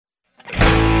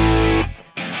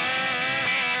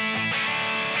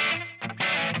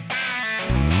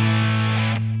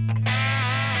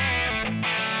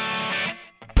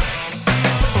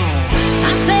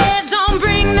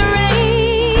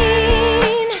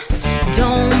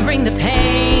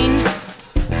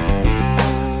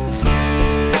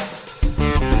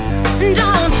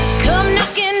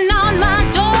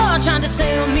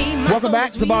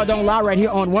The Ball Don't Lie right here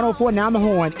on 104 Now the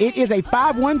Horn. It is a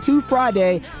 512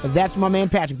 Friday. That's my man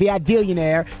Patrick, the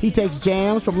Idealionaire. He takes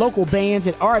jams from local bands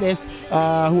and artists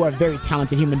who are very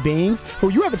talented human beings who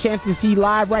you have a chance to see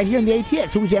live right here in the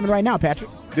ATX. Who are we jamming right now,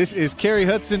 Patrick? This is Carrie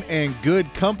Hudson and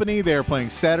Good Company. They're playing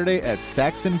Saturday at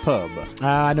Saxon Pub.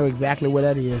 I know exactly what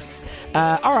that is.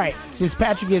 All right, since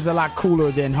Patrick is a lot cooler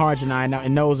than Harge and I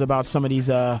and knows about some of these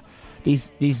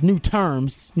new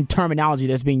terms, new terminology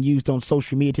that's being used on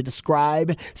social media to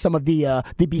describe some of the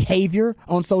behavior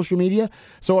on social media.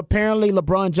 So apparently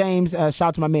LeBron James, shout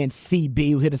out to my man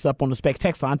CB, who hit us up on the Specs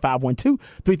text line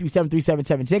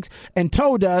 512-337-3776 and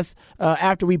told us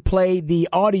after we played the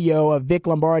audio of Vic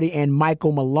Lombardi and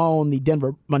Michael Malone, the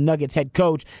Denver Nuggets head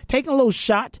coach, taking a little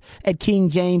shot at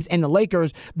King James and the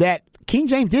Lakers, that King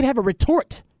James did have a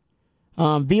retort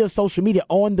via social media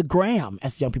on the gram,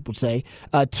 as young people say,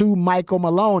 to Michael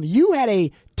Malone. You had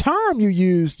a term you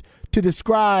used to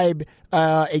describe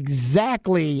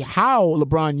exactly how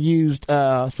LeBron used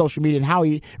social media and how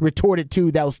he retorted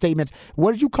to those statements.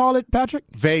 What did you call it, Patrick?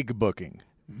 Vague booking.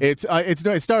 It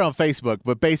started on Facebook,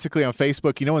 but basically on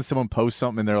Facebook, you know when someone posts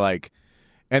something and they're like,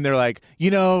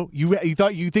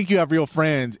 you think you have real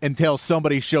friends until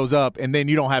somebody shows up and then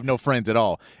you don't have no friends at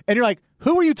all. And you're like,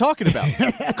 who are you talking about?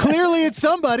 Clearly it's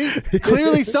somebody.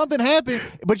 Clearly something happened,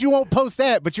 but you won't post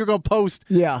that, but you're going to post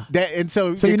that. And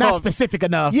so you're not specific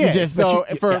enough. Yeah.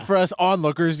 For us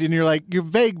onlookers, and you're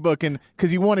vague booking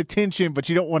because you want attention, but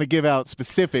you don't want to give out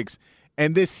specifics.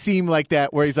 And this seemed like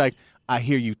that where he's like, I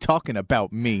hear you talking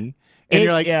about me. And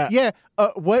you're like,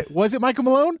 what was it, Michael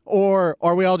Malone? Or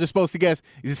are we all just supposed to guess?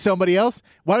 Is it somebody else?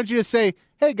 Why don't you just say,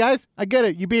 hey, guys, I get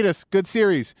it. You beat us. Good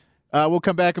series. We'll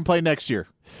come back and play next year.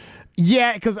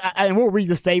 Yeah, because and we'll read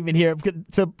the statement here.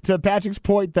 To Patrick's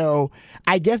point, though,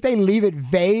 I guess they leave it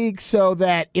vague so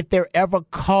that if they're ever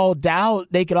called out,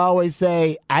 they could always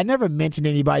say, I never mentioned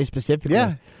anybody specifically.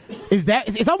 Yeah.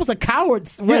 It's almost a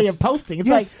coward's way of posting. It's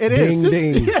like, it is.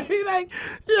 Ding, ding.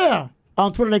 Yeah.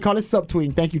 On Twitter, they call it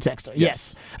subtweeting. Thank you, Texter.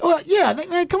 Yes. Well, yeah,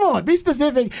 man, come on. Be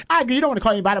specific. I agree. You don't want to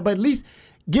call anybody, but at least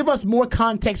give us more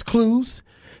context clues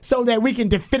so that we can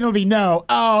definitively know,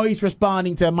 he's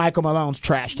responding to Michael Malone's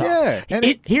trash talk. Yeah. And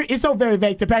it's so very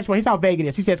vague. To Patrick's point, here's how vague it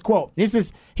is. He says, quote, this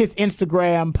is his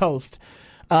Instagram post.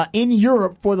 In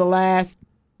Europe for the last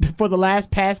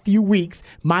past few weeks,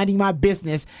 minding my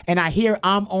business, and I hear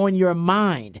I'm on your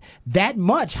mind. That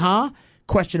much, huh?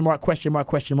 Question mark, question mark,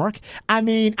 question mark. I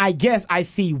mean, I guess I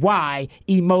see why,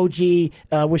 emoji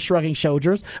with shrugging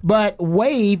shoulders, but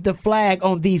wave the flag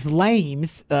on these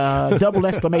lames, double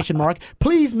exclamation mark.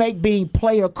 Please make being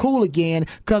player cool again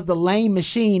because the lame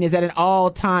machine is at an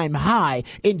all-time high.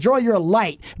 Enjoy your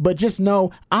light, but just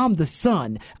know I'm the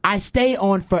sun. I stay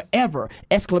on forever,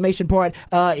 exclamation point,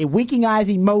 winking eyes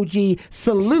emoji,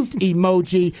 salute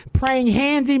emoji, praying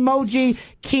hands emoji,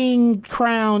 king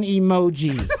crown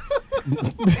emoji.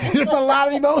 There's a lot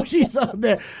of emojis out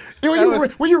there.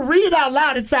 When you read it out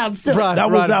loud, it sounds silly. That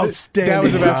was outstanding. That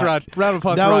was the best, Rod. Round of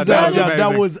applause for Rod.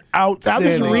 That was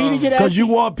outstanding. I'm just reading it because you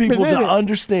want people presented. to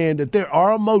understand that there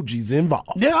are emojis involved.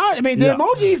 There are. I mean, the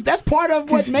emojis, that's part of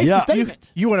what makes the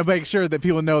statement. You want to make sure that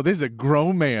people know this is a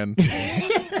grown man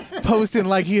posting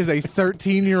like he is a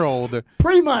 13-year-old.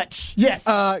 Pretty much, yes.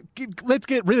 Let's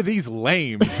get rid of these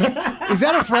lames. Is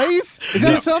that a phrase? Is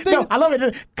that something? No, I love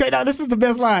it. Okay, now this is the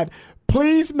best line.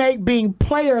 Please make being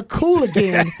player cool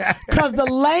again because the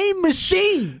lame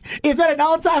machine is at an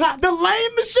all-time high. The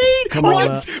lame machine? Come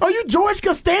on. Are you George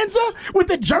Costanza with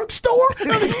the jerk store?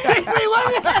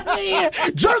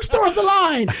 Jerk store's the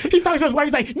line. He's talking to his wife.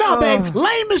 He's like, no, babe,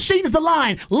 lame machine is the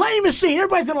line. Lame machine.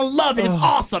 Everybody's going to love it. It's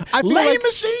awesome. Lame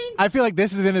machine? I feel like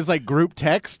this is in his group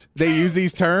text. They use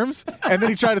these terms, and then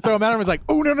he tried to throw them out and was like,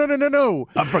 oh, no.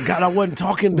 I forgot I wasn't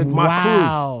talking to my crew.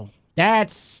 Wow.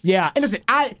 And listen,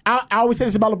 I always say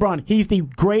this about LeBron. He's the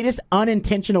greatest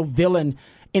unintentional villain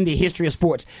in the history of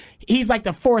sports. He's like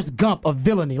the Forrest Gump of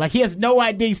villainy. Like, he has no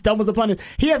idea, he stumbles upon it.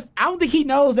 I don't think he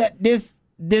knows that this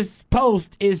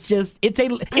post is just,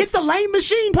 it's a lame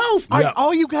machine post. Yeah.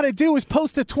 All you got to do is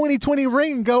post a 2020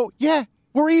 ring and go, yeah,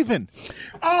 we're even.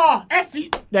 Oh,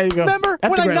 there you go. Remember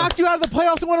when I knocked you out of the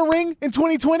playoffs and won a ring in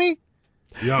 2020?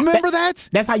 Yeah. Remember that?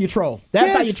 That's how you troll.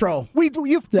 That's how you troll.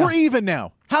 We're even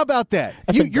now. How about that?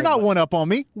 You're not one up on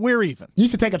me. We're even. You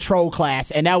should take a troll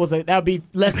class, and that would be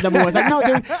lesson number one. It's like, no,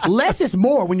 dude, less is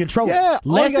more when you're trolling. Yeah, less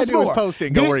all you gotta is do more. is post it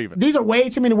and go, we're even. These are way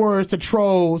too many words to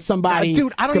troll somebody.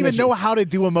 Dude, I don't even know how to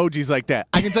do emojis like that.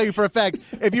 I can tell you for a fact,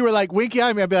 if you were like winky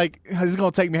eye me, I'd be like, this is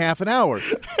going to take me half an hour.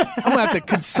 I'm going to have to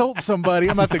consult somebody.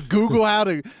 I'm going to have to Google how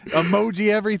to emoji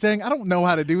everything. I don't know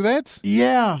how to do that.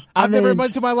 Yeah. I've never in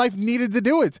my life needed to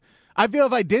do it. I feel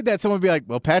if I did that, someone would be like,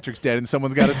 well, Patrick's dead and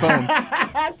someone's got his phone.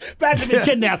 Patrick been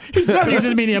kidnapped. He's never used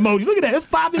as many emojis. Look at that. That's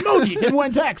 5 emojis in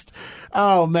one text.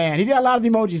 Oh, man. He did a lot of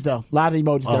emojis, though. A lot of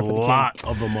emojis there for the king. A lot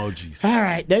of emojis. All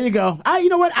right. There you go. You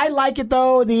know what? I like it,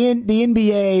 though. The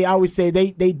NBA, I always say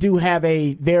they do have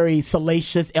a very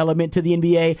salacious element to the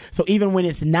NBA. So even when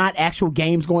it's not actual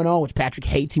games going on, which Patrick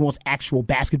hates, he wants actual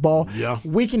basketball,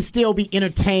 we can still be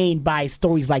entertained by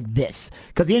stories like this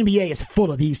because the NBA is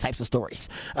full of these types of stories.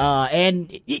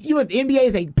 And you know, the NBA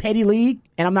is a petty league,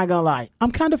 and I'm not going to lie.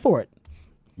 I'm kind of for it.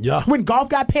 Yeah. When golf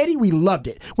got petty, we loved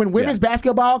it. When women's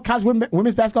basketball, college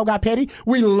women's basketball got petty,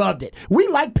 we loved it. We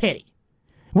like petty.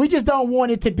 We just don't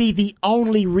want it to be the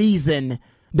only reason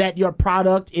that your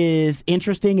product is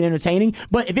interesting and entertaining.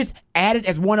 But if it's added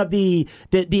as one of the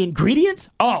ingredients,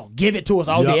 give it to us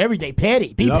all day, every day.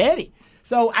 Petty. Be petty.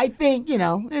 So I think,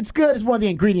 it's good. It's one of the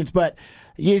ingredients, but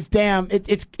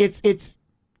it's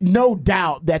no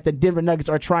doubt that the Denver Nuggets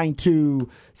are trying to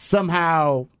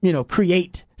somehow,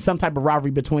 create some type of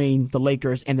rivalry between the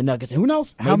Lakers and the Nuggets. And who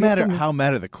knows? How mad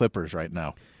are the Clippers right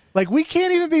now? Like, we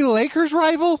can't even be Lakers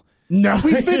rival? No.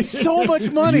 We spent so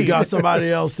much money. You got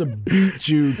somebody else to beat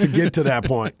you to get to that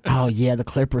point. Oh, yeah, the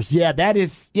Clippers. Yeah, that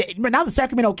is. Yeah, but now the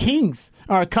Sacramento Kings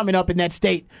are coming up in that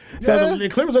state. So the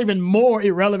Clippers are even more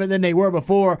irrelevant than they were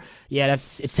before. Yeah,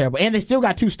 it's terrible. And they still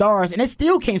got 2 stars, and they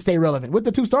still can't stay relevant with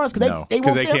the 2 stars because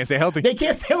they can't stay healthy. They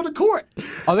can't stay on the court.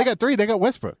 Oh, they got 3. They got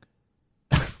Westbrook.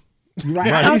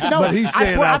 Right. But he's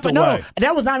staying out the way. No,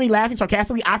 that was not me laughing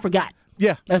sarcastically. I forgot.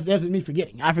 Yeah. That's me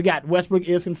forgetting. I forgot. Westbrook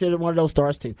is considered one of those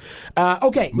stars, too.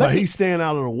 Okay. But he's staying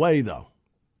out of the way, though.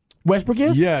 Westbrook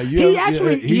is? Yeah.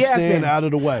 He's staying out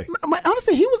of the way.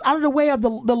 Honestly, he was out of the way of the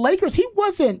Lakers. He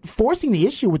wasn't forcing the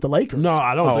issue with the Lakers. No,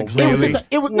 I don't think so.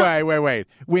 Really? Wait.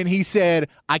 When he said,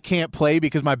 I can't play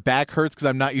because my back hurts because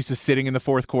I'm not used to sitting in the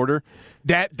fourth quarter,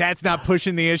 that's not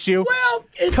pushing the issue? Well,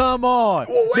 come on.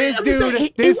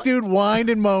 This dude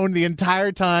whined and moaned the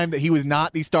entire time that he was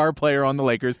not the star player on the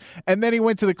Lakers, and then he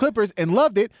went to the Clippers and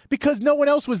loved it because no one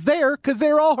else was there because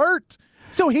they were all hurt.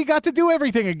 So he got to do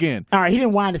everything again. All right, he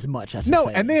didn't whine as much.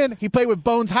 And then he played with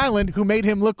Bones Highland, who made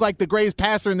him look like the greatest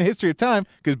passer in the history of time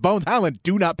because Bones Highland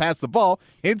do not pass the ball,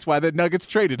 hence why the Nuggets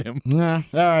traded him. All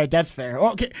right, that's fair.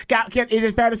 Okay, is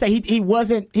it fair to say he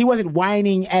wasn't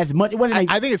whining as much? It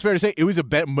wasn't. I think it's fair to say he's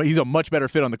a much better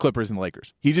fit on the Clippers than the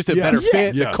Lakers. He's just a better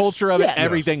fit. The culture of it,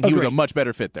 everything. He was a much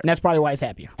better fit there. And that's probably why he's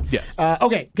happier. Yes.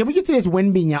 Okay, can we get to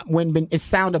this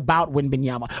sound about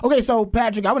Wembanyama? Okay, so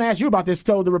Patrick, I want to ask you about this.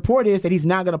 So the report is that he's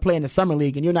not going to play in the summer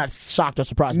league, and you're not shocked or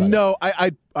surprised by that? No,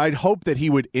 I'd hope that he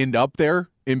would end up there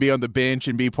and be on the bench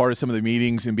and be part of some of the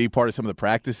meetings and be part of some of the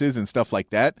practices and stuff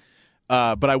like that.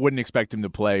 But I wouldn't expect him to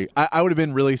play. I would have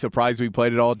been really surprised if he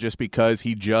played at all just because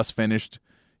he just finished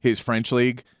his French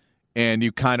league, and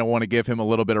you kind of want to give him a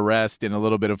little bit of rest and a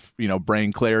little bit of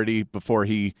brain clarity before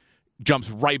he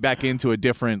jumps right back into a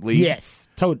different league. Yes,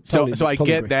 totally. So I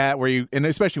get that and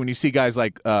especially when you see guys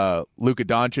like Luka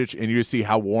Doncic and you see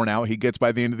how worn out he gets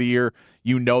by the end of the year,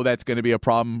 that's going to be a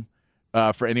problem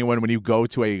for anyone when you go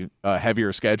to a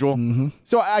heavier schedule. Mm-hmm.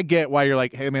 So I get why you're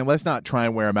like, hey man, let's not try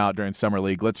and wear him out during summer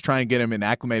league. Let's try and get him and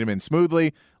acclimate him in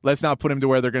smoothly. Let's not put him to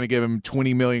where they're going to give him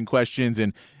 20 million questions,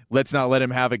 and let's not let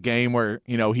him have a game where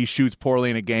he shoots poorly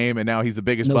in a game and now he's the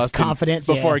biggest bust confidence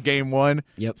before game one.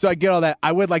 Yep. So I get all that.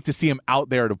 I would like to see him out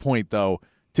there at a point though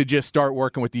to just start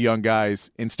working with the young guys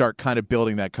and start kind of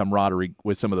building that camaraderie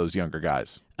with some of those younger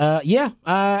guys.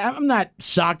 I'm not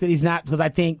shocked that he's not because I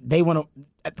think they want to.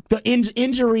 The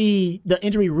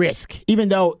injury risk, even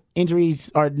though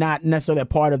injuries are not necessarily a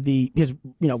part of his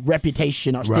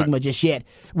reputation or stigma just yet.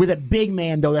 With a big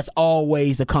man, though, that's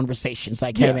always a conversation. It's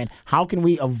like, hey, man, how can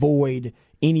we avoid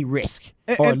any risk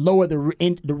or lower the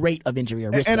rate of injury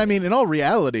or risk? And I mean, in all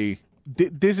reality,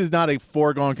 this is not a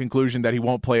foregone conclusion that he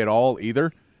won't play at all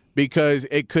either. Because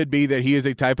it could be that he is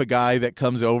a type of guy that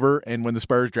comes over and when the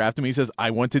Spurs draft him, he says,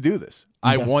 I want to do this.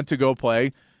 Okay. I want to go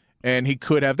play. And he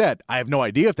could have that. I have no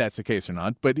idea if that's the case or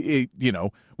not. But,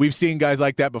 we've seen guys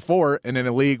like that before. And in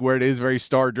a league where it is very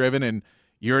star-driven and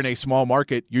you're in a small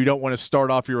market, you don't want to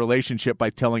start off your relationship by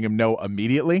telling him no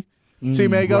immediately. So you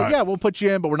may go, yeah, we'll put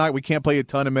you in, but we can't play a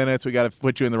ton of minutes. We got to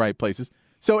put you in the right places.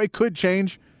 So it could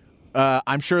change.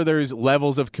 I'm sure there's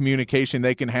levels of communication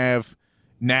they can have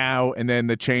now, and then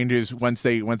the changes once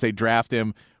they draft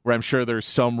him, where I'm sure there's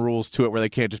some rules to it where they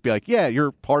can't just be like, yeah,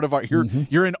 you're part of our,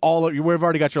 you're in all of, we've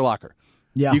already got your locker.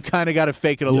 Yeah, you kind of got to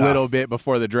fake it a little bit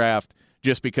before the draft,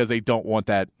 just because they don't want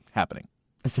that happening.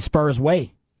 It's the Spurs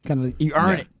way. Kind of, you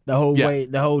earn it the whole way,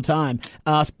 the whole time.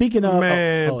 Speaking of,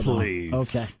 please,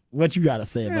 okay. What you got to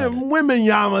say about it?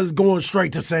 Wembanyama's going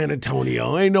straight to San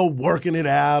Antonio. Ain't no working it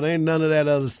out. Ain't none of that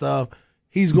other stuff.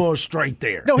 He's going straight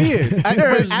there. No, he is.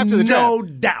 There's After the draft. no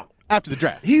doubt. After the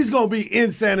draft. He's going to be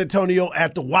in San Antonio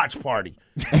at the watch party.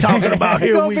 Talking about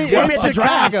here we go. go. In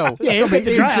Chicago. Yeah, he'll make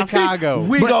the in draft. Chicago.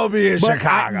 We going to be in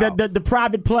Chicago. The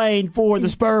private plane for the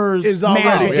Spurs is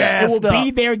already gassed It will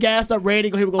be there, gassed up, ready to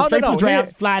go. He will go straight from the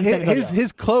draft, fly to San Antonio.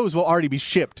 His clothes will already be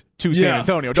shipped to San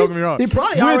Antonio. Don't get me wrong. They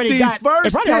probably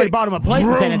already bought him a place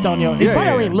in San Antonio. He's probably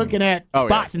already looking at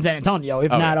spots in San Antonio,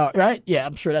 if not, right? Yeah,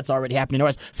 I'm sure that's already happening.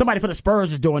 Or somebody for the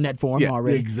Spurs is doing that for him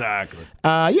already. Exactly.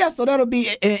 So that'll be,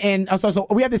 and so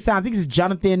we have this sound. I think this is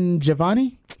Jonathan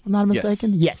Giovanni, if I'm not mistaken.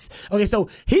 Yes. Okay, so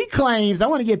he claims, I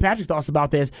want to get Patrick's thoughts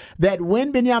about this, that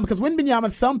because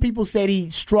Wembanyama, some people said he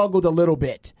struggled a little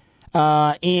bit.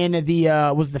 In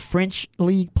the was the French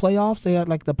league playoffs. They had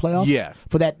like the playoffs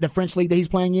for the French league that he's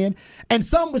playing in, and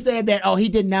some were saying that he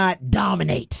did not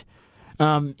dominate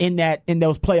in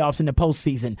those playoffs in the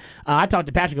postseason. I talked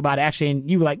to Patrick about it actually, and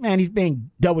you were like, man, he's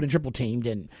being doubled and triple teamed,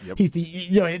 and he's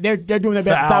they're doing their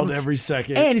best to stop him every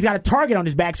second, and he's got a target on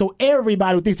his back. So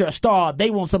everybody who thinks they're a star,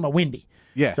 they want some of Wemby.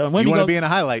 Yeah, so you want to be in a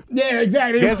highlight. Yeah,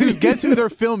 exactly. Guess who they're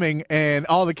filming, and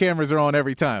all the cameras are on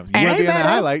every time. You want to be in a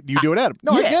highlight, you do it at him.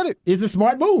 No, I get it. It's a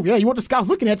smart move. Yeah, you want the scouts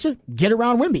looking at you, get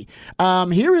around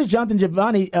Wemby. Here is Jonathan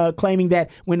Giovanni claiming that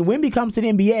when Wemby comes to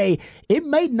the NBA, it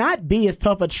may not be as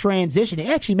tough a transition. It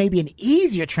actually may be an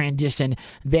easier transition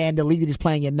than the league that he's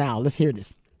playing in now. Let's hear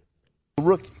this.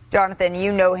 Rookie. Jonathan,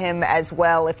 you know him as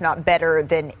well, if not better,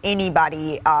 than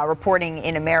anybody reporting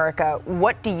in America.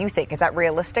 What do you think? Is that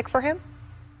realistic for him?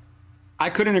 I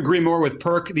couldn't agree more with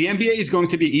Perk. The NBA is going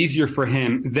to be easier for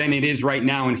him than it is right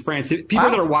now in France.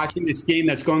 People that are watching this game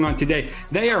that's going on today,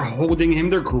 they are holding him.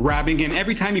 They're grabbing him.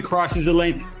 Every time he crosses the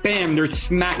lane, bam, they're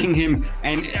smacking him.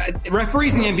 And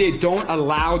referees in the NBA don't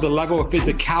allow the level of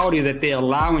physicality that they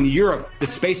allow in Europe. The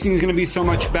spacing is going to be so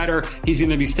much better. He's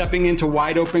going to be stepping into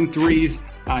wide open threes.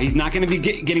 He's not going to be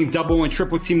getting double and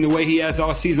triple teamed the way he has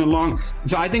all season long.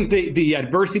 So I think the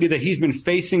adversity that he's been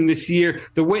facing this year,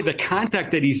 the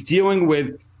contact that he's dealing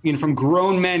with, from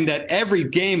grown men that every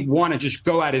game want to just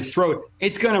go at his throat,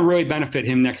 it's going to really benefit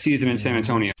him next season in San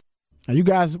Antonio. Now, you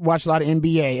guys watch a lot of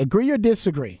NBA. Agree or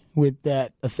disagree with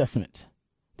that assessment?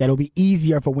 That it'll be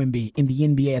easier for Wemby in the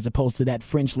NBA as opposed to that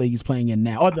French league he's playing in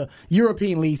now, or the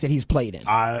European leagues that he's played in.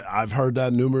 I've heard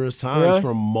that numerous times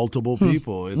from multiple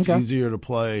people. It's easier to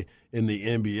play in the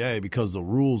NBA because the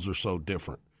rules are so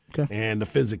different. Okay. And the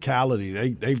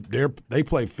physicality, they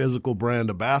play physical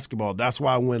brand of basketball. That's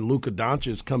why when Luka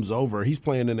Doncic comes over, he's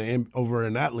playing over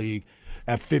in that league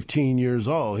at 15 years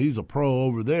old. He's a pro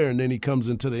over there, and then he comes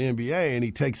into the NBA and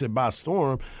he takes it by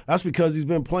storm. That's because he's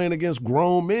been playing against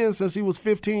grown men since he was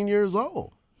 15 years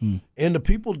old. And the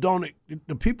people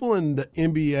in the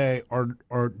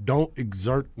NBA don't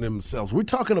exert themselves. We're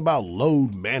talking about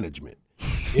load management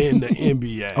in the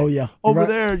NBA. Oh yeah, over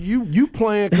there you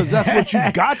playing because that's what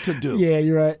you got to do. Yeah,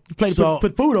 you're right. You play to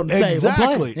put food on the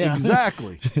table.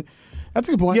 Exactly. That's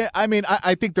a good point. Yeah, I mean,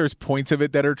 I think there's points of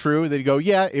it that are true. That you go,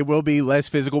 yeah, it will be less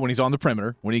physical when he's on the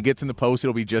perimeter. When he gets in the post,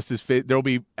 it'll be just as fit. There'll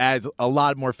be a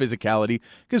lot more physicality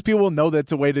because people will know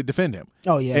that's a way to defend him.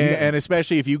 Oh yeah, and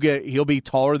especially if he'll be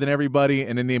taller than everybody.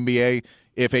 And in the NBA,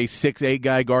 if a 6'8"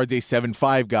 guy guards a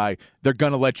 7'5" guy, they're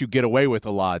gonna let you get away with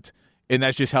a lot, and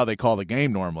that's just how they call the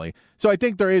game normally. So I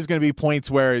think there is going to be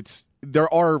points where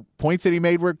there are points that he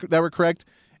made that were correct.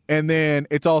 And then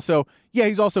it's also,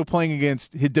 he's also playing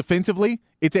against defensively.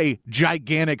 It's a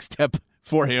gigantic step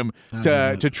for him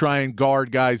to try and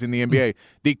guard guys in the NBA.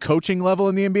 The coaching level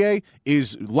in the NBA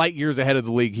is light years ahead of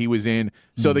the league he was in.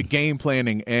 So the game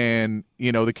planning and,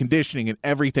 the conditioning and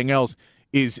everything else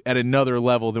is at another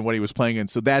level than what he was playing in.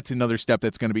 So that's another step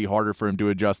that's going to be harder for him to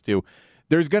adjust to.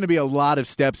 There's going to be a lot of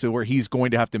steps where he's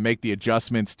going to have to make the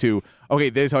adjustments to, okay,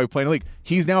 this is how we play in the league.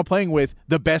 He's now playing with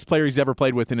the best player he's ever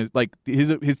played with in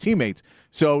his teammates.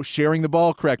 So sharing the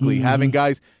ball correctly, having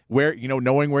guys where,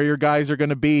 knowing where your guys are going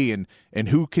to be and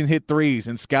who can hit threes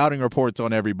and scouting reports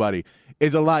on everybody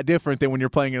is a lot different than when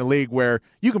you're playing in a league where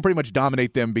you can pretty much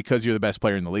dominate them because you're the best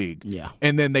player in the league. Yeah.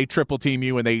 And then they triple team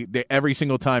you, and they every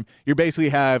single time you basically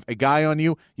have a guy on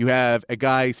you. You have a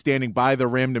guy standing by the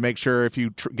rim to make sure if you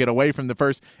get away from the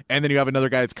first, and then you have another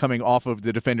guy that's coming off of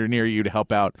the defender near you to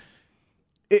help out.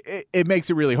 It makes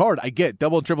it really hard. I get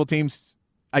double and triple teams.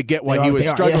 I get why he was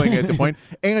struggling at the point,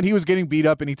 and he was getting beat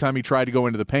up anytime he tried to go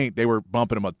into the paint. They were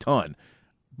bumping him a ton.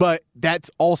 But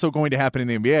that's also going to happen in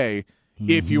the NBA.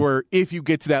 If you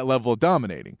get to that level of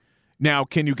dominating. Now,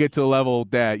 can you get to the level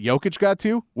that Jokic got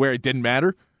to, where it didn't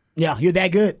matter? Yeah, you're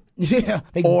that good. Yeah.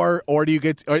 Or do you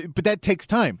get? But that takes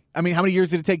time. I mean, how many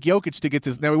years did it take Jokic to get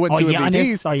to? Now we went to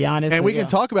MVPs, Giannis, and we can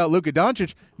talk about Luka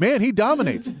Doncic. Man, he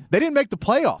dominates. They didn't make the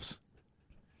playoffs,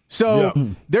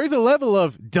 so there's a level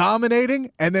of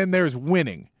dominating, and then there's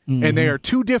winning. And they are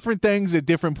two different things at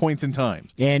different points in time.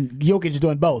 And Jokic is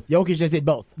doing both. Jokic just did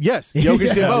both. Yes,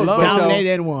 Jokic did both.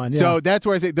 Dominated and won. Yeah. So that's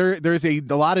where I say there's a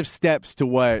lot of steps to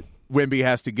what Wemby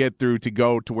has to get through to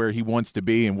go to where he wants to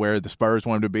be and where the Spurs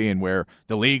want him to be and where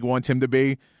the league wants him to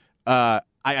be. I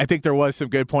think there was some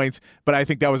good points, but I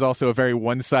think that was also a very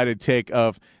one-sided take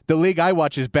of the league I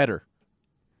watch is better.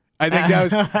 I think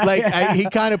that was he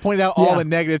kind of pointed out all the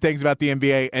negative things about the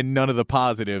NBA and none of the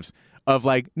positives. Of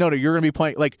you're going to be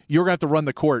playing, you're going to have to run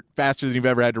the court faster than you've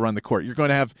ever had to run the court. You're going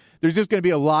to have, there's just going to be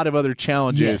a lot of other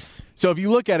challenges. Yes. So if you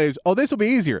look at it as, this will be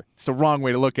easier, it's the wrong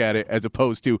way to look at it as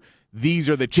opposed to these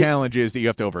are the challenges that you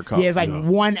have to overcome. Yeah, it's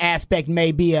one aspect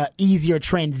may be a easier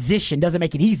transition, doesn't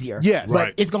make it easier. Yes.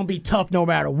 But it's going to be tough no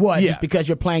matter what just because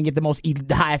you're playing at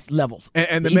the highest levels.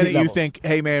 And the minute you think,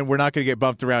 hey, man, we're not going to get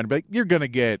bumped around, but you're going to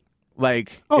get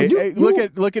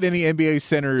look at any NBA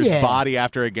center's body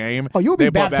after a game. Oh, you'll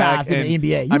be baptized in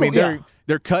the NBA.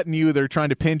 They're cutting you. They're trying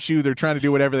to pinch you. They're trying to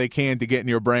do whatever they can to get in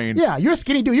your brain. Yeah, you're a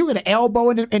skinny dude. You get an elbow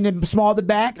in the small of the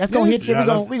back. That's gonna hit you. We're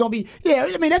gonna be.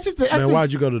 Yeah, I mean that's just.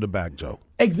 Why'd you go to the back, Joe?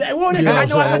 Exactly. Well, I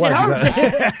know I said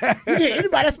hurt. Anybody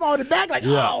that's small in the back,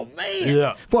 oh man.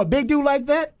 Yeah. For a big dude like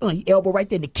that, your elbow right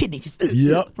there in the kidneys,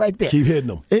 just right there. Keep hitting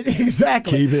them.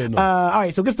 Exactly. Keep hitting them. All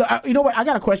right. So, you know what? I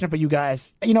got a question for you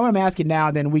guys. You know what I'm asking now,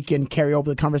 and then we can carry over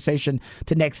the conversation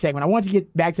to next segment. I want to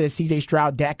get back to the C.J.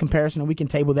 Stroud-Dak comparison, and we can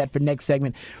table that for next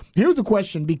segment. Here's the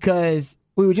question, because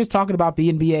we were just talking about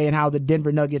the NBA and how the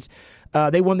Denver Nuggets,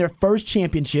 they won their first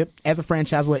championship as a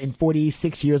franchise, in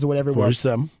 46 years or whatever it was.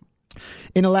 47.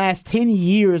 In the last 10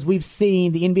 years, we've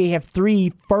seen the NBA have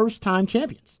 3 first-time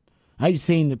champions. You've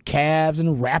seen the Cavs and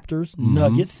the Raptors,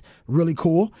 Nuggets, really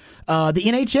cool. The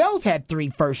NHL's had 3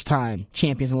 first-time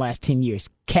champions in the last 10 years.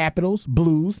 Capitals,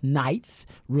 Blues, Knights,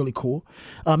 really cool.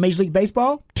 Major League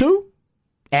Baseball, 2.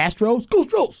 Astros, go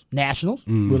Astros. Nationals,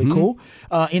 really cool.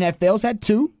 NFL's had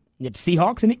 2. You had the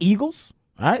Seahawks and the Eagles.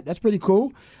 All right, that's pretty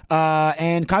cool.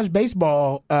 And college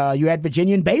baseball, you had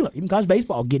Virginia and Baylor. Even college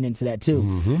baseball getting into that,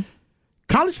 too.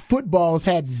 College football's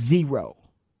had 0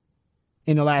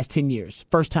 in the last 10 years,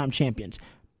 first-time champions.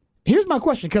 Here's my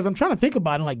question, because I'm trying to think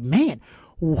about it, man,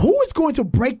 who is going to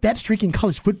break that streak in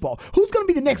college football? Who's going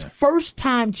to be the next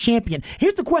first-time champion?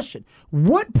 Here's the question.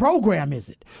 What program is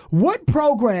it? What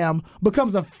program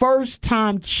becomes a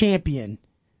first-time champion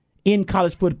in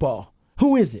college football?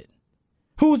 Who is it?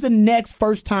 Who's the next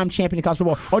first-time champion in college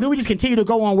football? Or do we just continue to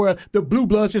go on where the Blue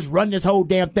Bloods just run this whole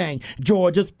damn thing?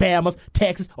 Georgia's, Bama's,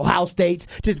 Texas, Ohio State's,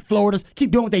 just Florida's, keep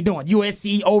doing what they're doing.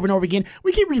 USC over and over again.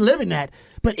 We keep reliving that.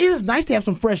 But it is nice to have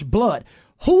some fresh blood.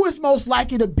 Who is most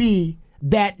likely to be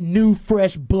that new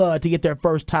fresh blood to get their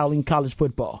first title in college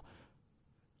football?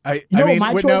 I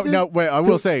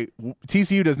will say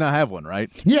TCU does not have one, right?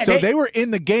 Yeah, so they were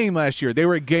in the game last year. They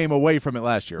were a game away from it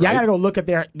last year. Yeah, right? I gotta go look at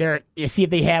their see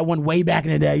if they had one way back in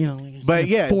the day. But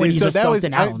yeah, 40s so or that was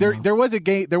something. there was a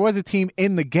game. There was a team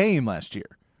in the game last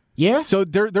year. Yeah. So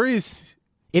there is.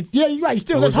 You're right.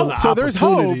 Still, there's hope. So there's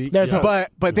hope. There's hope.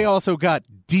 But they also got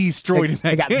destroyed in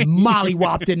that game. They got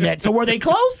mollywopped in that. So were they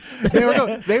close?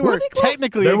 They were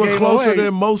technically they were closer away.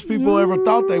 than most people ever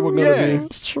thought they were going to be.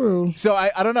 It's true. So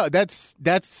I don't know. That's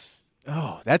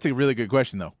a really good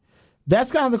question though.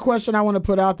 That's kind of the question I want to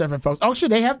put out there for folks. Oh, sure,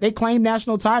 they claim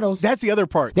national titles. That's the other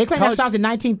part. They claim national titles in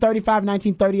 1935,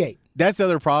 1938. That's the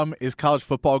other problem is college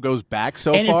football goes back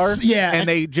so far, and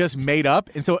they just made up,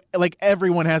 and so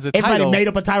everyone has a title. Everybody made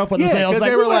up a title for themselves.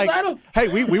 They were like, "Hey,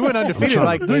 we went undefeated.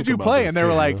 Who did you play?" And they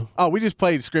were like, "Oh, we just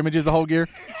played scrimmages the whole year,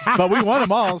 but we won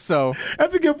them all." So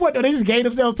that's a good point. No, they just gave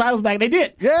themselves titles back. They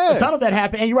did. Yeah, a ton of that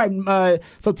happened. And you're right.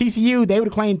 So TCU, they would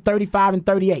have claimed 35 and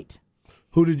 38.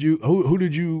 Who do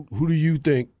you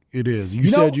think it is? You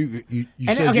said you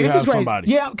said you have somebody.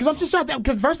 Yeah, because I'm just trying to,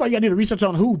 because first of all, you got to do the research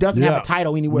on who doesn't have a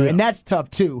title anywhere, and that's tough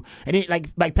too. And it,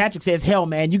 like Patrick says, hell,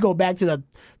 man, you go back to the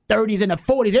 30s and the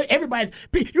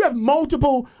 40s. You have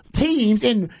multiple teams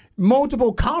in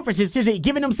multiple conferences just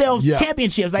giving themselves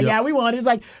championships. We won. It's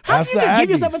like, how do you just give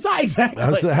yourself a title? Exactly.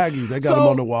 That's the Aggies. They got them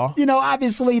on the wall.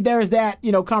 Obviously there's that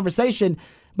conversation.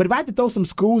 But if I had to throw some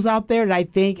schools out there that I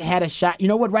think had a shot, you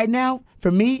know what, right now, for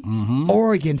me,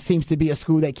 Oregon seems to be a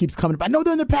school that keeps coming up. I know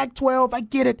they're in the Pac-12. I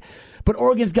get it. But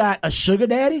Oregon's got a sugar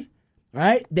daddy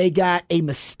right? They got a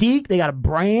mystique. They got a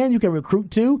brand you can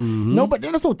recruit to. Mm-hmm. No, but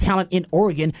there's no talent in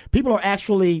Oregon. People are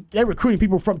they're recruiting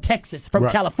people from Texas, from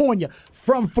California,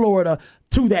 from Florida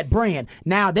to that brand.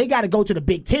 Now, they got to go to the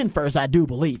Big Ten first, I do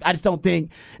believe. I just don't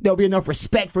think there'll be enough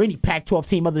respect for any Pac-12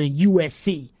 team other than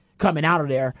USC coming out of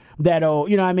there that'll,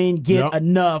 get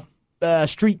enough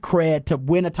street cred to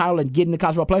win a title and get in the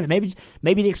college football playoff.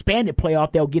 Maybe the expanded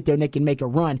playoff, they'll get there and they can make a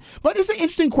run. But it's an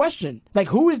interesting question. Like,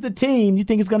 who is the team you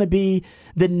think is going to be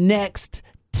the next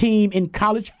team in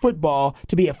college football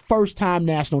to be a first-time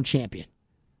national champion?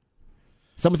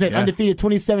 Someone said undefeated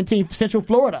 2017 Central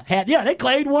Florida. They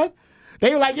claimed one.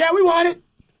 They were like, yeah, we won it.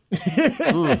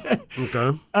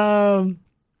 Okay.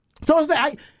 So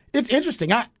it's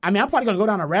interesting. I'm probably going to go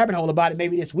down a rabbit hole about it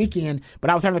maybe this weekend. But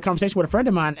I was having a conversation with a friend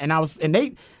of mine, and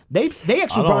they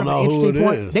actually brought up an interesting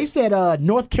point. They said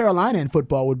North Carolina in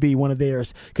football would be one of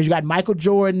theirs because you got Michael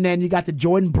Jordan and you got the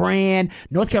Jordan brand.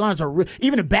 North Carolina's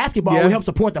even in basketball will help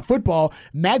support the football.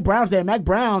 Mack Brown's there. Mack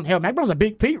Brown's a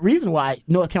big reason why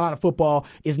North Carolina football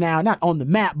is now not on the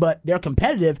map, but they're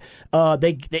competitive. They're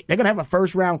going to have a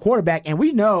first-round quarterback, and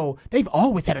we know they've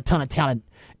always had a ton of talent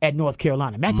at North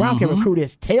Carolina. Mack Brown can recruit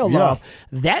his tail off.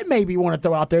 That may be one to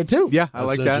throw out there, too. Yeah, I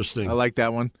like that. I like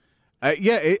that one.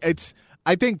 It's...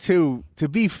 I think, too, to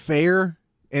be fair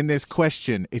in this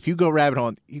question, if you go rabbit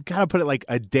hole, you got to put it like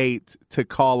a date to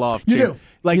call off. You do.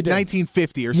 Like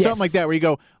 1950 or something like that where you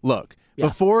go, look,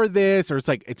 before this, or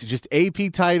it's just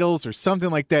AP titles or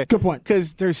something like that. Good point.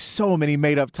 Because there's so many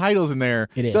made-up titles in there.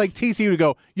 It is. Like TCU would go,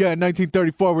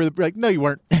 1934. We're like, no, you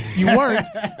weren't. You weren't.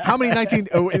 How many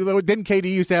didn't KD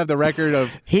used to have the record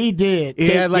of? He did.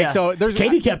 So there's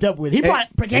KD kept up with.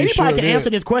 KD probably can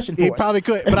answer this question for us. He probably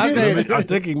could. But I'm saying, I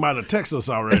think he might have texted us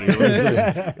already.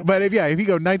 But if you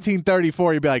go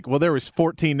 1934, you'd be like, well, there was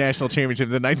 14 national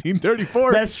championships in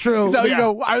 1934. That's true. So you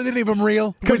go, are they even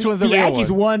real? Which one's the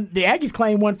real one? The Aggies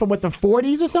claimed one from the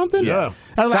 40s or something. Yeah.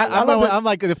 I'm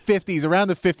like the 50s. Around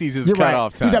the 50s is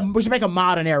cutoff time. We should make a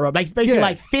modern era. Like basically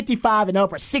like 55 and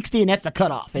up or 60, and that's the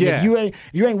cutoff. And if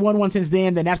you ain't won one since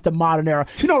then that's the modern era.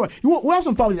 We'll have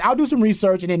some fun with this. I'll do some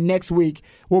research, and then next week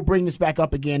we'll bring this back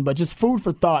up again. But just food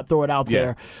for thought, throw it out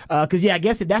there. Because I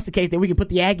guess if that's the case, then we can put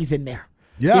the Aggies in there.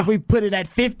 Yeah. If we put it at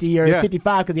 50 or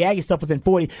 55, because the Aggie stuff was in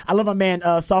 40. I love my man,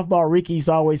 softball Ricky used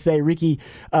to always say, Ricky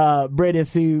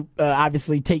Bredis, who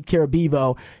obviously take care of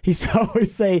Bevo. He used to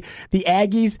always say, the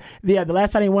Aggies, the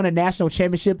last time they won a national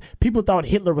championship, people thought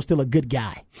Hitler was still a good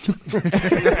guy.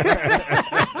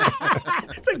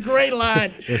 It's a great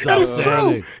line. It's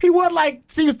true. He won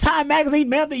he was Time Magazine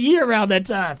Man of the Year around that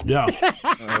time. Yeah.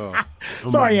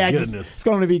 Sorry, Aggies. It's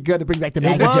going to be good to bring back the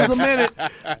Maggie It was a minute.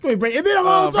 It's been a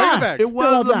long time. It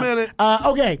was a minute.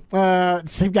 Okay.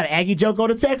 So we've got an Aggie joke on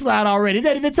the text line already. It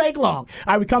didn't even take long.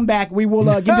 All right, we come back. We will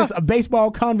give this a baseball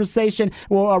conversation.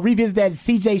 We'll revisit that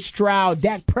C.J. Stroud,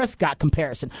 Dak Prescott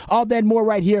comparison. All that and more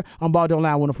right here on Ball Don't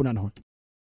Lie, 104.9 Horn.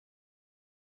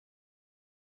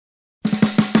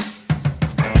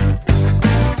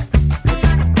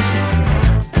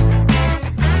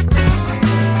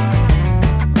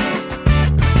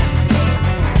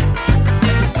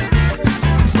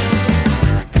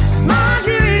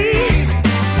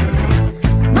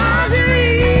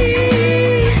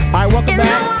 Welcome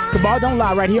back to Ball Don't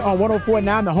Lie right here on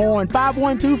 104.9 The Horn.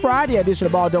 512 Friday edition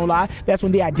of Ball Don't Lie. That's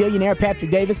when the Idillionaire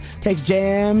Patrick Davis takes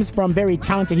jams from very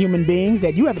talented human beings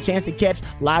that you have a chance to catch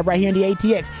live right here in the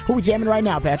ATX. Who we jamming right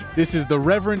now, Patrick? This is the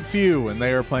Reverend Few, and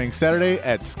they are playing Saturday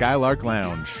at Skylark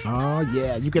Lounge. Oh,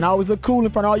 yeah. You can always look cool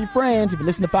in front of all your friends if you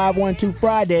listen to 512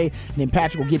 Friday. And then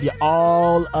Patrick will give you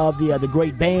all of the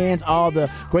great bands, all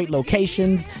the great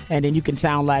locations, and then you can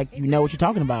sound like you know what you're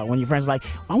talking about. When your friends are like,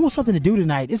 I want something to do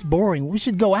tonight. It's boring. We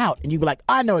should go out. And you be like,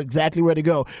 I know exactly where to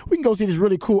go. We can go see this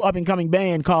really cool up-and-coming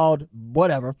band called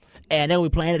whatever. And then we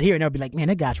playing it here, and they'll be like, man,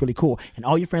 that guy's really cool. And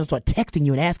all your friends start texting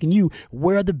you and asking you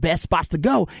where are the best spots to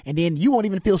go. And then you won't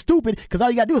even feel stupid because all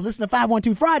you got to do is listen to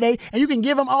 512 Friday, and you can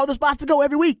give them all the spots to go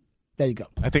every week. There you go.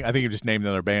 I think you just named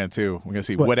another band, too. We're going to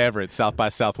see whatever at South by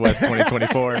Southwest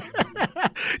 2024.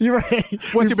 You're right.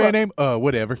 What's your band name?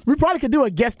 Whatever. We probably could do a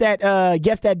guess that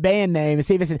band name and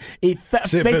see if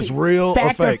it's real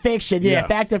fact or fiction. Yeah,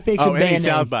 fact or fiction band any name.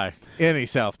 South by. Any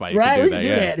South by. You right, can we do can that,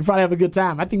 do that. You probably have a good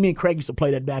time. I think me and Craig used to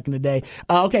play that back in the day.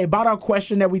 Okay, about our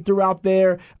question that we threw out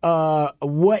there,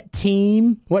 what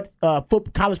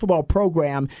college football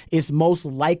program is most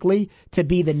likely to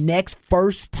be the next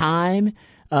first time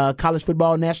college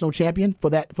football national champion for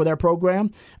their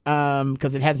program?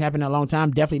 Because it hasn't happened in a long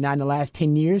time. Definitely not in the last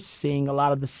 10 years. Seeing a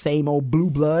lot of the same old blue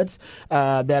bloods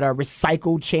that are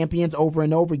recycled champions over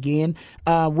and over again.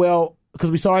 Well,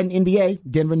 because we saw it in NBA,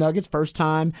 Denver Nuggets, first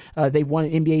time they've won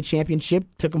an NBA championship.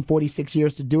 Took them 47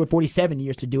 years to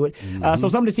do it. So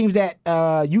some of the teams that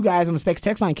you guys on the Specs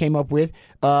text line came up with,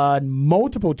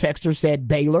 multiple texters said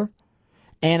Baylor.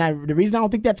 And the reason I don't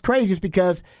think that's crazy is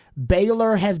because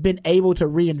Baylor has been able to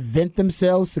reinvent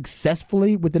themselves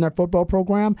successfully within their football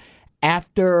program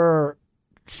after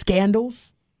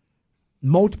scandals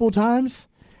multiple times.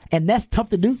 And that's tough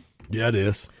to do. Yeah, it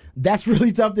is. That's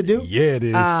really tough to do. Yeah, it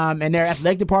is. And their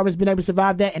athletic department's been able to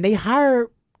survive that. And they hire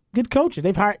good coaches.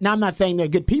 Now I'm not saying they're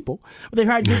good people, but they've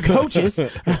hired good coaches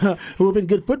who have been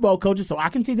good football coaches. So I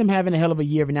can see them having a hell of a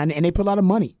year every now and then. And they put a lot of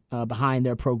money behind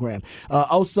their program.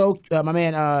 Also, my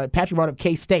man Patrick brought up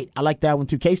K-State. I like that one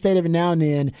too. K-State every now and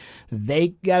then, they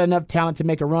got enough talent to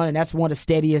make a run, and that's one of the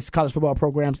steadiest college football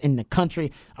programs in the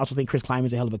country. I also think Chris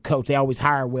Kleiman's a hell of a coach. They always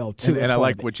hire well too. And I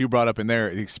like what you brought up in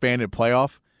there, the expanded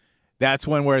playoff. That's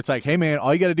one where it's like, hey man,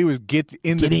 all you got to do is get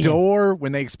in the door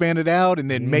when they expand it out,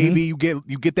 and then maybe you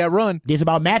get that run. It's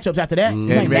about matchups after that.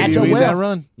 Yeah, maybe you get that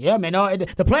run. Yeah, man. No, the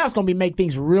playoffs going to make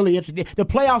things really interesting. The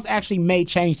playoffs actually may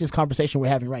change this conversation we're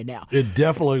having right now. It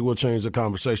definitely will change the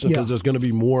conversation because there's going to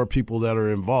be more people that are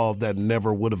involved that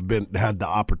never would have had the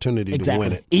opportunity to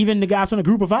win it. Even the guys from the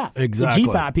Group of Five. Exactly.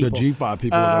 The G5 people. The G5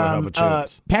 people are going to have a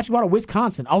chance. Patrick brought up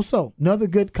Wisconsin. Also, another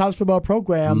good college football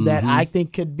program that I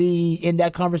think could be in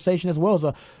that conversation as well as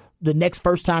the next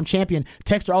first-time champion.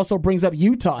 Texter also brings up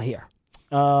Utah here.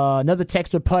 Another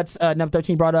texter, Putz, number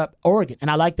 13, brought up Oregon. And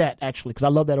I like that, actually, because I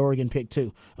love that Oregon pick,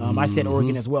 too. I said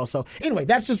Oregon as well. So, anyway,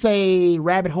 that's just a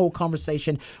rabbit hole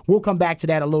conversation. We'll come back to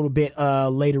that a little bit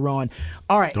later on.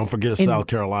 All right. Don't forget South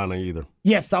Carolina either.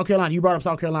 Yes, South Carolina. You brought up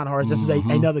South Carolina, Horace. This is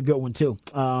another good one, too,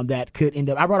 that could end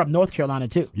up. I brought up North Carolina,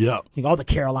 too. Yeah. I think all the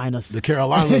Carolinas. The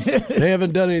Carolinas, they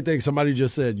haven't done anything. Somebody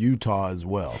just said Utah as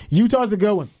well. Utah's a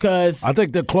good one because I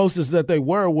think the closest that they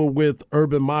were with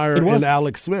Urban Meyer and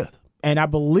Alex Smith. And I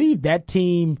believe that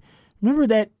team, remember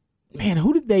that, man,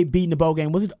 who did they beat in the bowl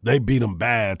game? Was it? They beat them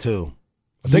bad, too.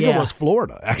 I think it was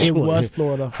Florida, actually. It was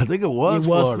Florida. I think it was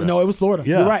Florida. No, it was Florida.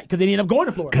 Yeah. You're right, because he ended up going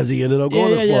to Florida. Because he ended up going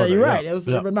to Florida. Yeah, you're right. It was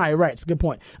Urban Meyer. You're right. It's a good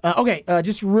point. Okay,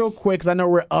 just real quick, because I know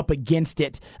we're up against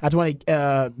it. I just want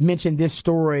to mention this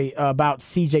story about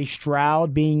C.J.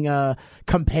 Stroud being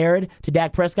compared to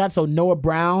Dak Prescott. So Noah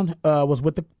Brown was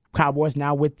with the Cowboys,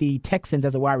 now with the Texans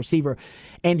as a wide receiver.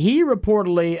 And he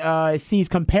reportedly sees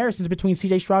comparisons between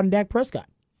C.J. Stroud and Dak Prescott,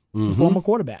 his former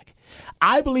quarterback.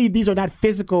 I believe these are not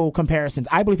physical comparisons.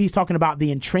 I believe he's talking about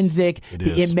the intrinsic,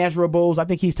 the immeasurables. I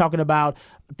think he's talking about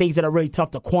things that are really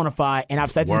tough to quantify. And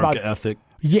I've said this about work ethic.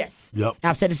 Yes. Yep.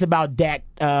 I've said this about Dak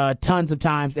tons of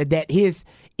times, that his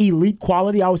elite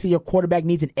quality, obviously your quarterback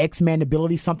needs an X-man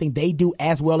ability, something they do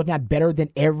as well, if not better than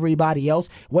everybody else.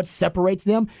 What separates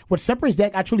them? What separates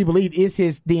Dak, I truly believe, is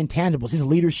the intangibles, his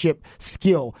leadership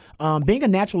skill. Being a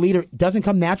natural leader doesn't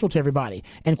come natural to everybody,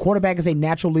 and quarterback is a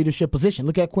natural leadership position.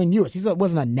 Look at Quinn Ewers. He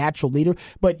wasn't a natural leader,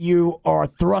 but you are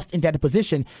thrust into that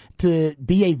position to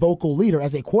be a vocal leader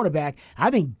as a quarterback.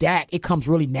 I think Dak, it comes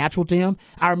really natural to him.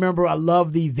 I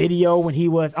love the video when he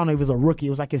was, I don't know if he was a rookie, it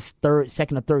was like his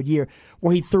second or third year,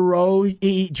 where he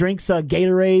drinks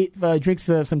Gatorade, drinks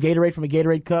some Gatorade from a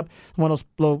Gatorade cup, one of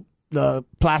those little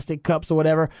plastic cups or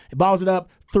whatever, balls it up,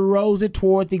 throws it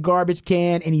toward the garbage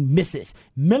can, and he misses.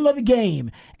 Middle of the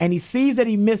game, and he sees that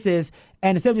he misses,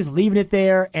 and instead of just leaving it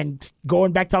there and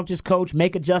going back to talk to his coach,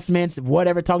 make adjustments,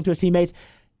 whatever, talking to his teammates,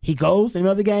 he goes in the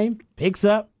middle of the game, picks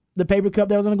up the paper cup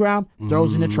that was on the ground,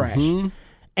 throws it in the trash.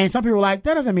 And some people are like,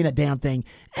 that doesn't mean a damn thing.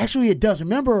 Actually, it does.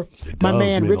 Remember my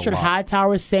man Richard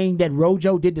Hightower saying that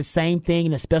Rojo did the same thing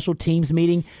in a special teams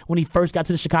meeting when he first got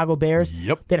to the Chicago Bears?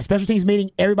 Yep. That a special teams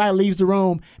meeting, everybody leaves the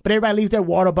room, but everybody leaves their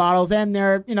water bottles and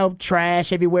their,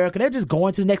 trash everywhere because they're just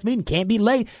going to the next meeting. Can't be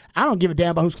late. I don't give a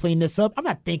damn about who's cleaning this up. I'm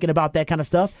not thinking about that kind of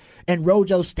stuff. And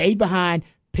Rojo stayed behind,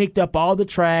 picked up all the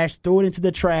trash, threw it into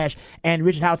the trash, and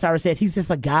Richard Hightower says he's just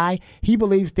a guy. He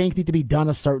believes things need to be done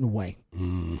a certain way.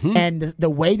 And the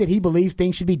way that he believes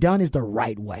things should be done is the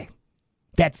right way.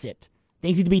 That's it.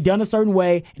 Things need to be done a certain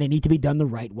way, and they need to be done the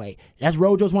right way. That's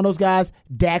Rojo's one of those guys.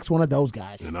 Dak's one of those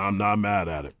guys. And I'm not mad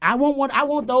at it. I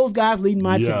want those guys leading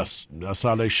my team. Yes, that's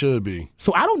how they should be.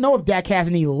 So I don't know if Dak has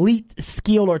an elite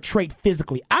skill or trait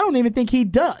physically. I don't even think he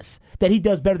does. That he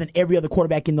does better than every other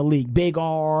quarterback in the league. Big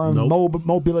arm,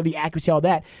 mobility, accuracy, all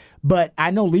that. But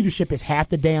I know leadership is half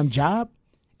the damn job.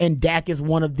 And Dak is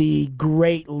one of the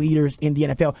great leaders in the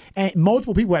NFL. And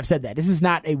multiple people have said that. This is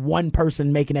not a one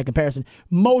person making that comparison.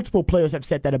 Multiple players have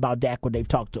said that about Dak when they've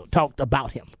talked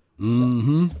about him.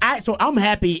 So I'm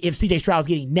happy if C.J. Stroud's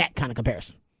getting that kind of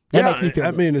comparison. That makes me feel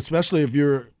good. I mean, especially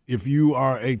if you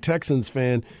are a Texans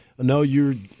fan, I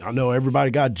know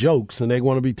everybody got jokes and they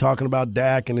want to be talking about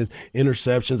Dak and his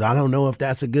interceptions. I don't know if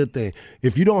that's a good thing.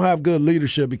 If you don't have good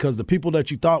leadership because the people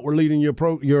that you thought were leading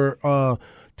your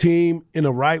team in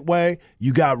the right way,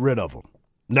 you got rid of them.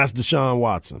 And that's Deshaun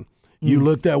Watson. You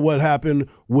looked at what happened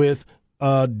with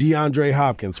DeAndre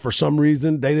Hopkins. For some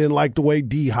reason, they didn't like the way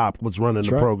D-Hop was running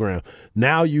the program.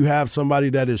 Now you have somebody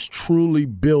that is truly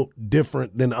built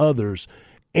different than others,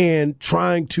 and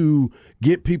trying to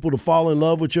get people to fall in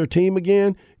love with your team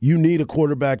again, you need a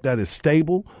quarterback that is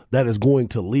stable, that is going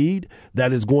to lead,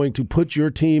 that is going to put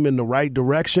your team in the right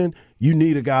direction. You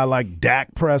need a guy like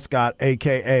Dak Prescott,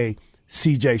 a.k.a.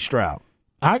 C.J. Stroud.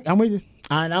 I'm with you.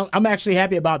 I'm actually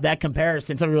happy about that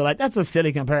comparison. Some people are like, that's a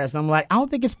silly comparison. I'm like, I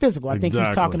don't think it's physical. I think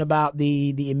he's talking about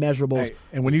the immeasurables. Hey,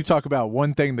 and when you talk about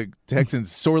one thing the Texans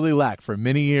sorely lack for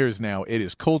many years now, it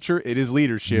is culture, it is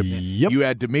leadership. Yep. You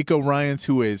had DeMeco Ryans,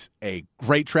 who is a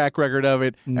great track record of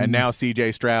it, and now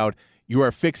C.J. Stroud. You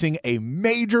are fixing a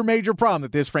major, major problem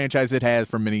that this franchise had had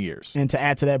for many years. And to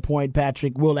add to that point,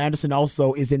 Patrick, Will Anderson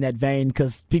also is in that vein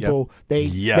because people, they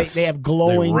have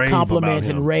glowing compliments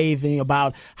and raving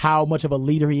about how much of a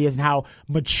leader he is and how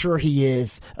mature he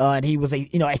is. And he was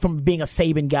from being a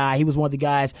Saban guy, he was one of the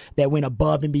guys that went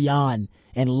above and beyond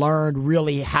and learned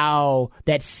really how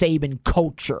that Saban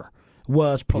culture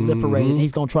was proliferating.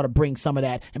 He's going to try to bring some of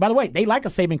that. And by the way, they like a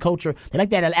Saban culture. They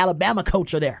like that Alabama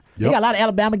culture there. They got a lot of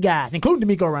Alabama guys, including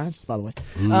DeMeco Ryans, by the way.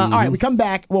 All right, we come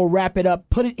back. We'll wrap it up,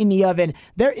 put it in the oven.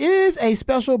 There is a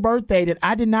special birthday that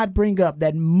I did not bring up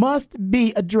that must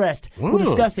be addressed. We'll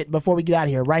discuss it before we get out of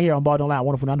here, right here on Ball Don't Lie,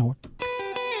 104.9 The Horn.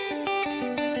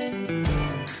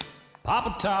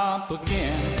 Papa Top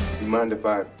again. You mind if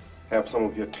I have some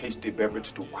of your tasty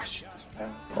beverage to wash this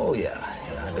down? Oh, yeah.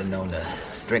 I've been known to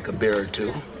drink a beer or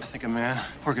two. I think a man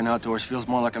working outdoors feels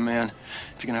more like a man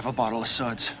if you can have a bottle of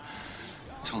suds.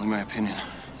 It's only my opinion,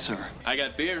 sir. I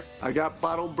got beer. I got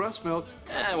bottled breast milk.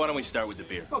 Why don't we start with the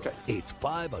beer? Okay. It's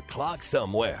 5 o'clock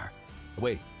somewhere.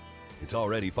 Wait, it's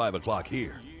already 5 o'clock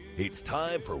here. It's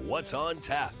time for What's on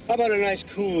Tap. How about a nice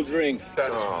cool drink?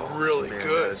 That is really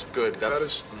good. That's good.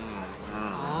 That's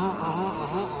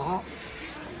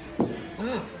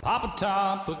Papa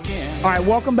Top again. All right,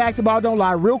 welcome back to Ball Don't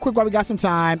Lie. Real quick while we got some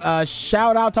time,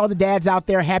 shout out to all the dads out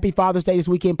there. Happy Father's Day this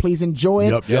weekend. Please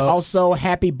enjoy it. Yep. Also,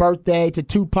 happy birthday to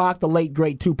Tupac, the late,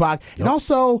 great Tupac. And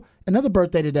also, another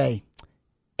birthday today,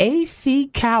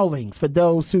 A.C. Cowlings, for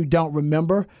those who don't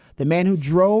remember, the man who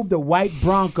drove the white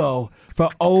Bronco for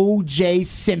O.J.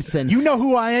 Simpson. You know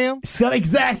who I am?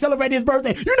 Celebrate his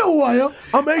birthday. You know who I am.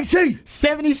 I'm AC.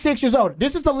 76 years old.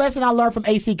 This is the lesson I learned from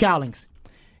A.C. Cowlings.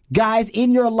 Guys,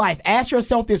 in your life, ask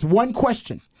yourself this one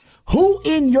question. Who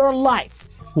in your life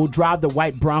will drive the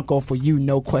white Bronco for you,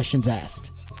 no questions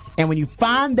asked? And when you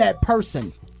find that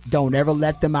person, don't ever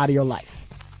let them out of your life.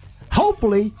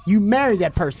 Hopefully, you marry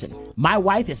that person. My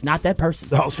wife is not that person.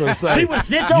 I was going to say, she would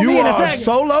snitch on me in a second.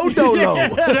 Solo dolo.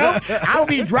 I would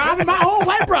be driving my own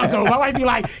white Bronco. My wife be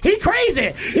like, he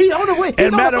crazy. He's on the way.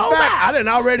 As a matter of fact, I didn't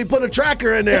already put a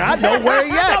tracker in there. I know where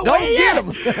he at. Go get him.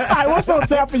 All right, what's on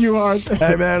tap for you, Hart?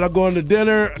 Hey, man, I'm going to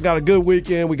dinner. I got a good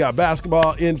weekend. We got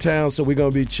basketball in town, so we're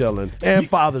going to be chilling. And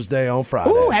Father's Day on Friday.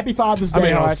 Ooh, happy Father's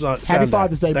Day, Hart. Happy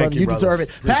Father's Day, brother. You deserve it.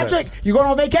 Patrick, you going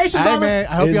on vacation, brother? Hey, man,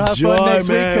 I hope you'll have fun next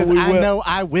week because I know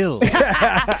I will.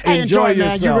 Enjoy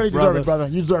yourself, man. You really deserve brother. it, brother.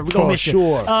 You deserve it. We're going to miss you.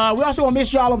 We also going to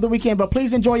miss you all over the weekend, but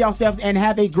please enjoy yourselves and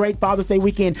have a great Father's Day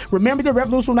weekend. Remember, the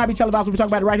revolution will not be televised. We'll be talking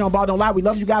about it right here on Ball Don't Lie. We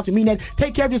love you guys. We mean that.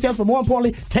 Take care of yourselves, but more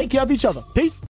importantly, take care of each other. Peace.